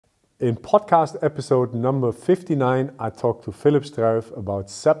In podcast episode number 59, I talked to Filip Struyf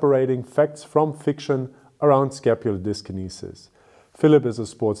about separating facts from fiction around scapular dyskinesis. Filip is a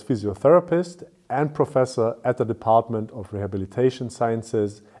sports physiotherapist and professor at the Department of Rehabilitation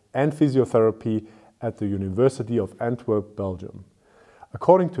Sciences and Physiotherapy at the University of Antwerp, Belgium.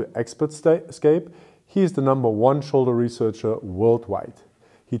 According to Expertscape, he is the #1 shoulder researcher worldwide.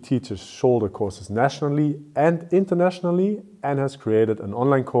 He teaches shoulder courses nationally and internationally and has created an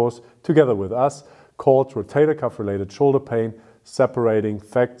online course together with us called Rotator Cuff Related Shoulder Pain, Separating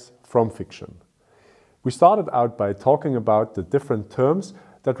Facts from Fiction. We started out by talking about the different terms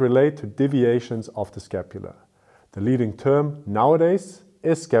that relate to deviations of the scapula. The leading term nowadays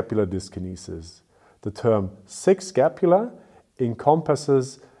is scapular dyskinesis. The term sick scapula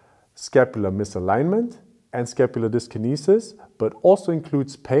encompasses scapular misalignment and scapular dyskinesis, but also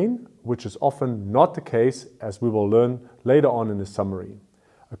includes pain, which is often not the case, as we will learn later on in the summary.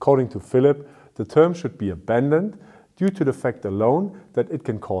 According to Filip, the term should be abandoned due to the fact alone that it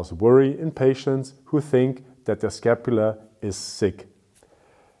can cause worry in patients who think that their scapula is sick.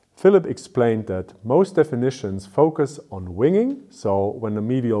 Filip explained that most definitions focus on winging, so when the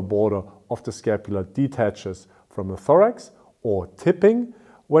medial border of the scapula detaches from the thorax, or tipping,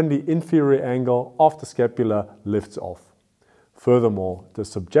 when the inferior angle of the scapula lifts off. Furthermore, the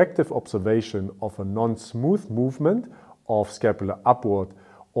subjective observation of a non-smooth movement of scapular upward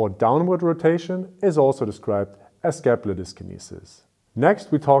or downward rotation is also described as scapular dyskinesis.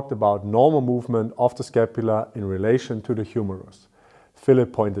 Next, we talked about normal movement of the scapula in relation to the humerus.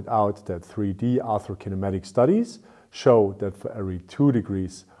 Filip pointed out that 3D arthrokinematic studies show that for every 2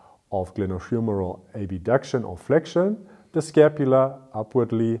 degrees of glenohumeral abduction or flexion, the scapula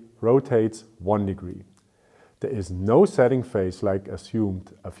upwardly rotates 1 degree. There is no setting phase like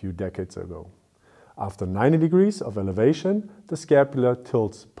assumed a few decades ago. After 90 degrees of elevation, the scapula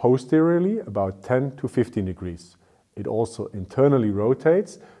tilts posteriorly about 10 to 15 degrees. It also internally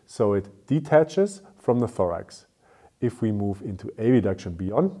rotates, so it detaches from the thorax. If we move into abduction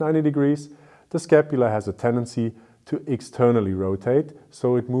beyond 90 degrees, the scapula has a tendency to externally rotate,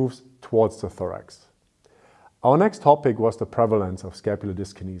 so it moves towards the thorax. Our next topic was the prevalence of scapular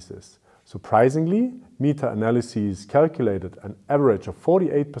dyskinesis. Surprisingly, meta-analyses calculated an average of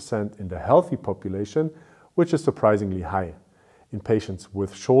 48% in the healthy population, which is surprisingly high. In patients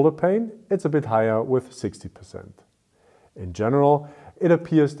with shoulder pain, it's a bit higher with 60%. In general, it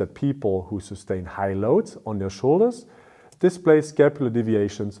appears that people who sustain high loads on their shoulders display scapular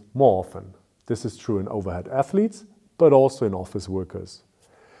deviations more often. This is true in overhead athletes, but also in office workers.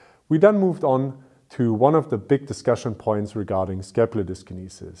 We then moved on to one of the big discussion points regarding scapular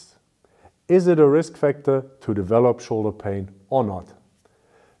dyskinesis. Is it a risk factor to develop shoulder pain or not?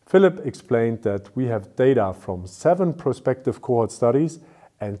 Filip explained that we have data from 7 prospective cohort studies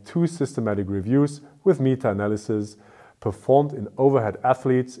and 2 systematic reviews with meta-analysis performed in overhead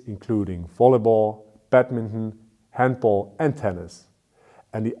athletes including volleyball, badminton, handball and tennis.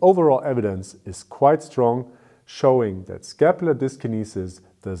 And the overall evidence is quite strong, showing that scapular dyskinesis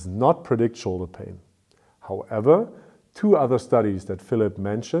does not predict shoulder pain. However, 2 other studies that Filip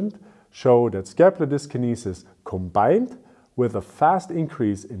mentioned show that scapular dyskinesis combined with a fast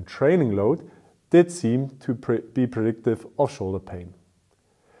increase in training load did seem to be predictive of shoulder pain.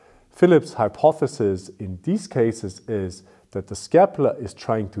 Filip's hypothesis in these cases is that the scapula is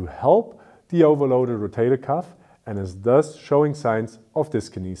trying to help the overloaded rotator cuff and is thus showing signs of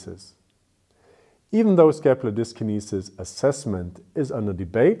dyskinesis. Even though scapular dyskinesis assessment is under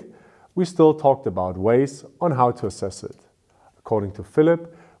debate, we still talked about ways on how to assess it. According to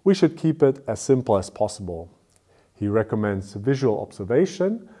Filip, we should keep it as simple as possible. He recommends visual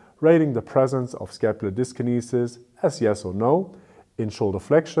observation, rating the presence of scapular dyskinesis as yes or no in shoulder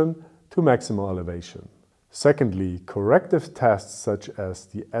flexion to maximal elevation. Secondly, corrective tests such as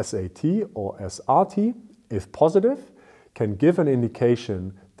the SAT or SRT, if positive, can give an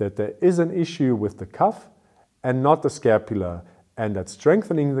indication that there is an issue with the cuff and not the scapula, and that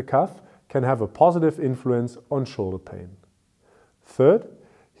strengthening the cuff can have a positive influence on shoulder pain. Third,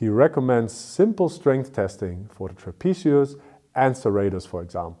 he recommends simple strength testing for the trapezius and serratus, for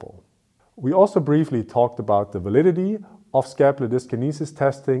example. We also briefly talked about the validity of scapular dyskinesis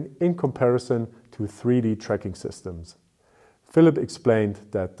testing in comparison to 3D tracking systems. Filip explained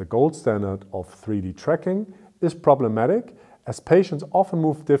that the gold standard of 3D tracking is problematic, as patients often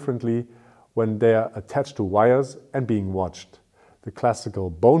move differently when they are attached to wires and being watched. The classical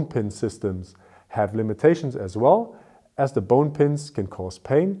bone pin systems have limitations as well, as the bone pins can cause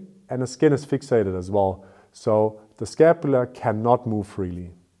pain and the skin is fixated as well, so the scapula cannot move freely.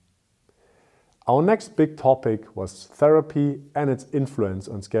 Our next big topic was therapy and its influence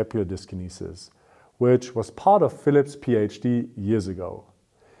on scapular dyskinesis, which was part of Filip's PhD years ago.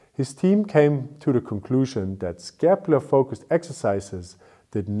 His team came to the conclusion that scapular-focused exercises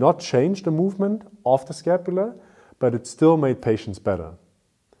did not change the movement of the scapula, but it still made patients better.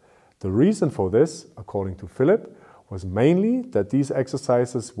 The reason for this, according to Filip, was mainly that these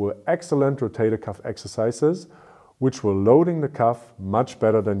exercises were excellent rotator cuff exercises, which were loading the cuff much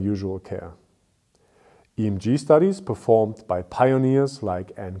better than usual care. EMG studies performed by pioneers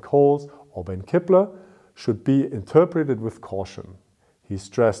like Ann Coles or Ben Kipler should be interpreted with caution. He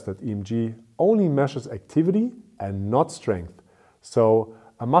stressed that EMG only measures activity and not strength, so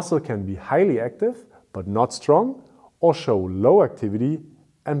a muscle can be highly active but not strong, or show low activity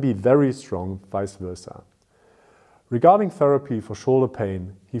and be very strong, vice versa. Regarding therapy for shoulder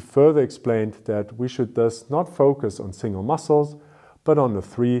pain, he further explained that we should thus not focus on single muscles, but on the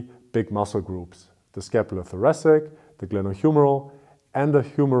three big muscle groups: the scapulothoracic, the glenohumeral, and the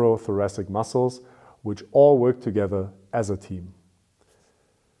humerothoracic muscles, which all work together as a team.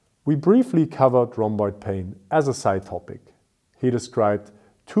 We briefly covered rhomboid pain as a side topic. He described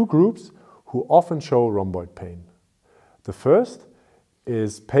two groups who often show rhomboid pain. The first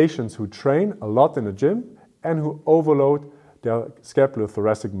is patients who train a lot in the gym and who overload their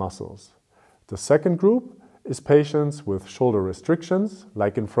scapulothoracic muscles. The second group is patients with shoulder restrictions,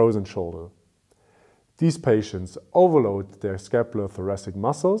 like in frozen shoulder. These patients overload their scapulothoracic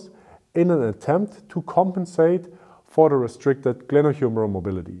muscles in an attempt to compensate for the restricted glenohumeral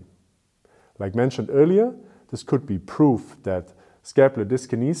mobility. Like mentioned earlier, this could be proof that scapular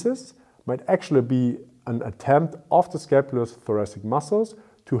dyskinesis might actually be an attempt of the scapulothoracic muscles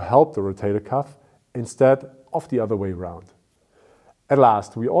to help the rotator cuff instead of the other way around. At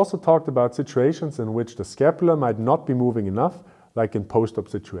last, we also talked about situations in which the scapula might not be moving enough, like in post-op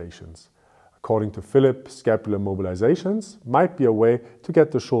situations. According to Filip, scapular mobilizations might be a way to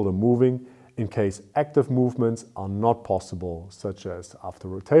get the shoulder moving in case active movements are not possible, such as after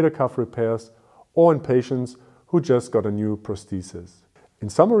rotator cuff repairs or in patients who just got a new prosthesis. In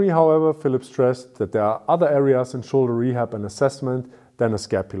summary, however, Filip stressed that there are other areas in shoulder rehab and assessment than a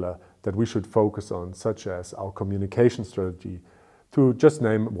scapula that we should focus on, such as our communication strategy, to just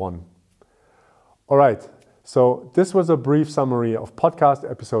name one. All right, so this was a brief summary of podcast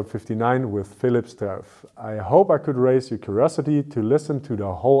episode 59 with Filip Struyf. I hope I could raise your curiosity to listen to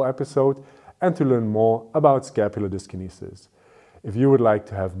the whole episode and to learn more about scapular dyskinesis. If you would like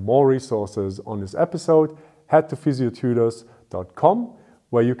to have more resources on this episode, head to physiotutors.com,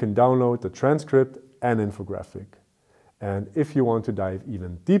 where you can download the transcript and infographic. And if you want to dive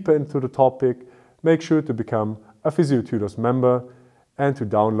even deeper into the topic, make sure to become a Physiotutors member and to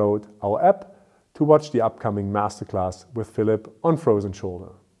download our app to watch the upcoming masterclass with Filip on frozen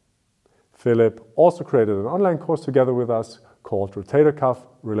shoulder. Filip also created an online course together with us called Rotator Cuff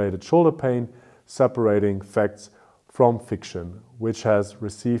Related Shoulder Pain, Separating Facts from Fiction, which has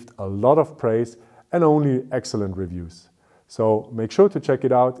received a lot of praise and only excellent reviews. So make sure to check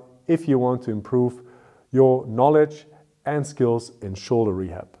it out if you want to improve your knowledge and skills in shoulder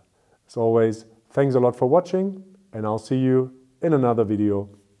rehab. As always, thanks a lot for watching, and I'll see you in another video.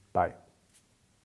 Bye.